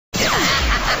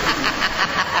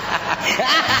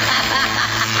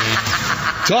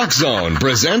Talk Zone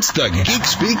presents the Geek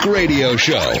Speak Radio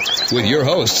Show with your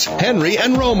hosts, Henry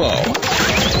and Romo.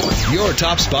 Your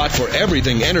top spot for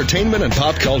everything entertainment and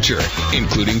pop culture,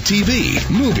 including TV,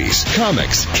 movies,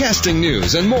 comics, casting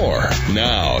news, and more.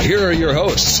 Now, here are your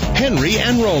hosts, Henry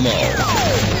and Romo.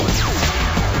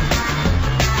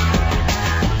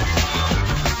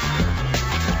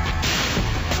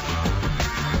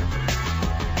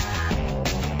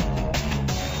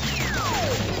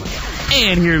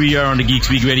 And here we are on the Geek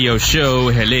Speak Radio Show.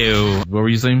 Hello. What were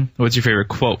you saying? What's your favorite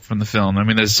quote from the film? I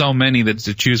mean, there's so many that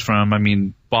to choose from. I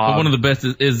mean, Bob. But one of the best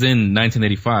is in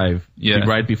 1985,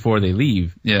 right before they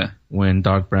leave. Yeah. When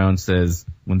Doc Brown says,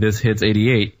 when this hits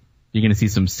 88, you're going to see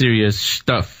some serious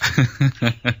stuff.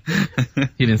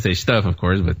 He didn't say stuff, of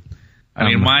course, but I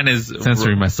mean, mine is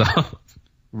censoring myself.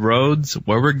 Roads,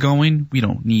 where we're going, we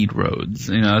don't need roads.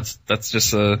 You know, that's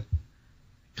just a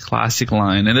classic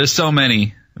line. And there's so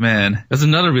many. Man. That's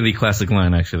another really classic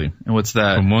line, actually. And what's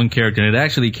that? From one character, and it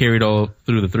actually carried all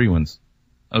through the three ones.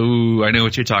 Oh, I know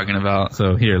what you're talking about.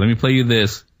 So here, let me play you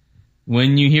this.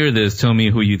 When you hear this, tell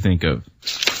me who you think of.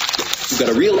 You've got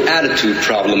a real attitude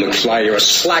problem, McFly. You're a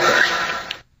slacker.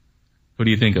 Who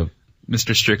do you think of?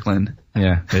 Mr. Strickland.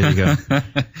 Yeah, there you go.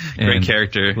 Great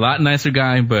character. A lot nicer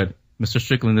guy, but Mr.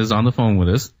 Strickland is on the phone with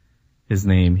us. His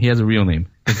name, he has a real name.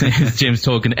 His name is James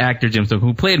Tolkan, actor James Tolkan,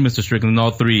 who played Mr. Strickland in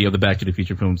all three of the Back to the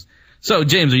Future films. So,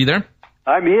 James, are you there?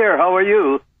 I'm here. How are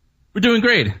you? We're doing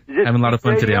great. Having a lot of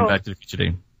fun today on Back to the Future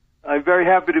Day. I'm very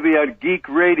happy to be on Geek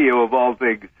Radio, of all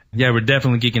things. Yeah, we're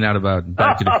definitely geeking out about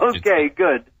Back to the Future. Okay,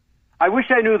 good. I wish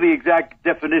I knew the exact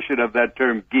definition of that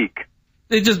term, geek.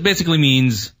 It just basically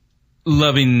means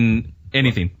loving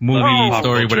anything, movie,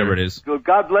 story, whatever it is. So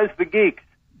God bless the geeks.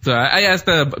 So I asked,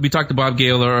 we talked to Bob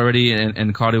Gale already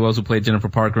and Carly Wells, who played Jennifer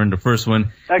Parker in the first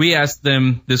one. We asked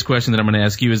them this question that I'm going to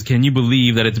ask you is, can you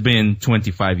believe that it's been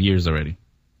 25 years already?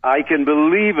 I can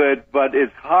believe it, but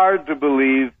it's hard to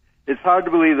believe. It's hard to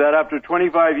believe that after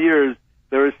 25 years,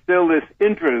 there is still this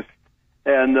interest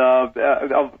and,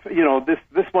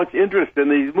 this much interest in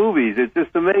these movies. It's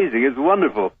just amazing. It's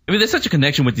wonderful. I mean, there's such a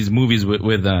connection with these movies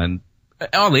with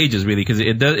all ages, really, because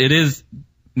it is.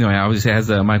 You know, obviously it has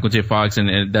Michael J. Fox,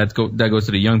 and that goes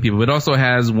to the young people. But it also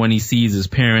has when he sees his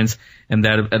parents, and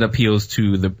that appeals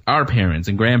to our parents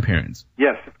and grandparents.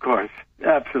 Yes, of course,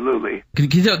 absolutely.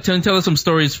 Can you tell us some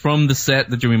stories from the set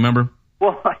that you remember?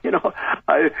 Well,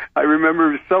 I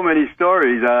remember so many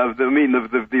stories.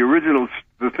 The original,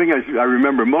 the thing I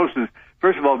remember most is,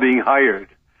 first of all, being hired,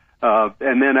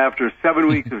 and then after 7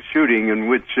 weeks of shooting, in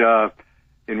which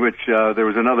there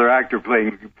was another actor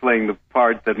playing the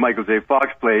part that Michael J. Fox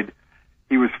played.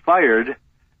 He was fired.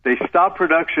 They stopped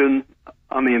production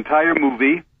on the entire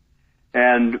movie,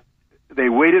 and they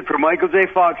waited for Michael J.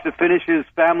 Fox to finish his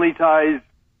Family Ties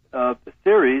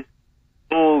series.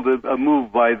 Pulled a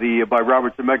move by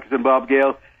Robert Zemeckis and Bob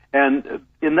Gale, and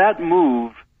in that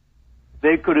move,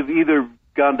 they could have either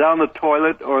gone down the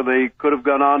toilet or they could have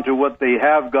gone on to what they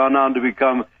have gone on to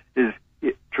become is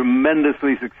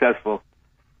tremendously successful.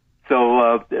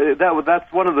 So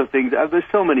that's one of the things. There's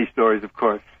so many stories, of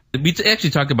course. We actually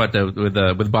talked about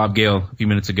that with Bob Gale a few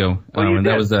minutes ago. And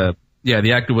that was the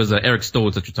actor was Eric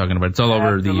Stoltz that you're talking about. It's all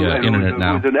over the internet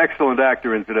now. He was an excellent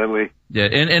actor, incidentally. Yeah,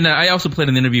 and I also played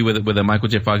an interview with Michael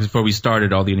J. Fox before we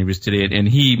started all the interviews today,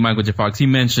 and Michael J. Fox, he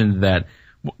mentioned that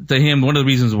to him, one of the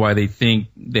reasons why they think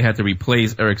they had to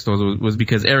replace Eric Stoltz was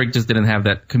because Eric just didn't have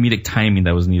that comedic timing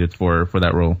that was needed for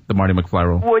that role, the Marty McFly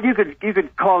role. Well, you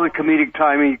could call it comedic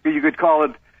timing. You could call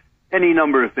it any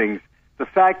number of things. The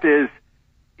fact is,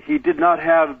 he did not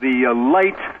have the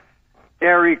light,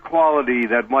 airy quality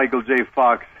that Michael J.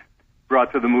 Fox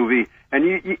brought to the movie, and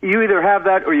you either have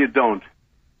that or you don't.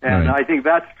 And right. I think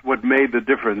that's what made the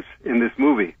difference in this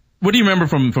movie. What do you remember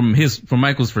from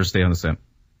Michael's first day on the set?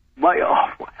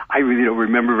 I really don't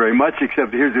remember very much,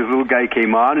 except here's this little guy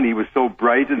came on, and he was so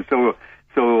bright and so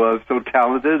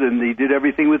talented, and he did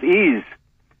everything with ease.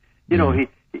 You know,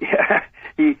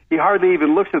 he hardly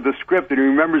even looks at the script, and he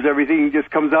remembers everything. He just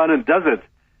comes on and does it.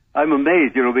 I'm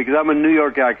amazed, because I'm a New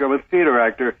York actor, I'm a theater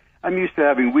actor. I'm used to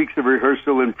having weeks of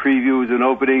rehearsal and previews and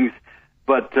openings,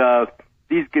 but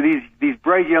these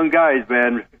bright young guys,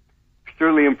 man,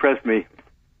 certainly impressed me.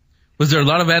 Was there a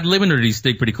lot of ad-libbing, or did he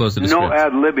stick pretty close to the script? No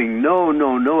ad-libbing. No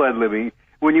ad-libbing.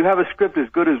 When you have a script as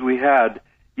good as we had,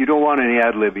 you don't want any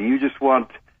ad-libbing. You just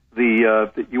want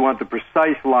the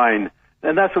precise line.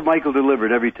 And that's what Michael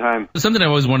delivered every time. Something I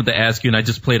always wanted to ask you, and I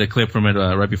just played a clip from it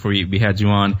right before we had you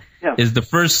on, is the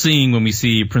first scene when we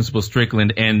see Principal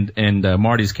Strickland and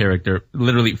Marty's character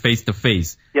literally face to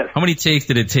face. Yes. How many takes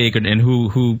did it take, and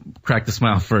who cracked the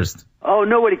smile first? Oh,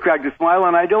 nobody cracked a smile,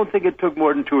 and I don't think it took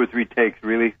more than 2 or 3 takes.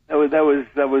 Really, that was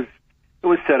it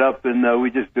was set up, and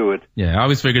we just do it. Yeah, I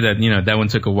always figured that that one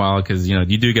took a while because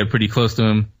you do get pretty close to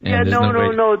him. And yeah,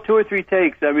 no, 2 or 3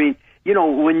 takes. I mean,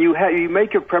 when you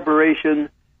make your preparation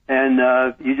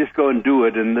and you just go and do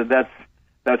it, and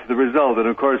that's the result. And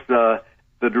of course, the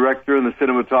director and the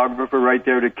cinematographer are right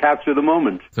there to capture the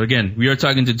moment. So again, we are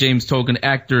talking to James Tolkan,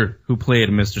 actor who played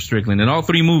Mr. Strickland in all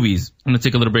 3 movies. I'm going to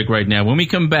take a little break right now. When we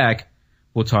come back,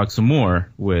 we'll talk some more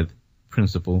with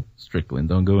Principal Strickland.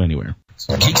 Don't go anywhere.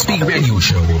 Geek Speak Radio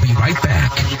Show will be right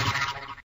back.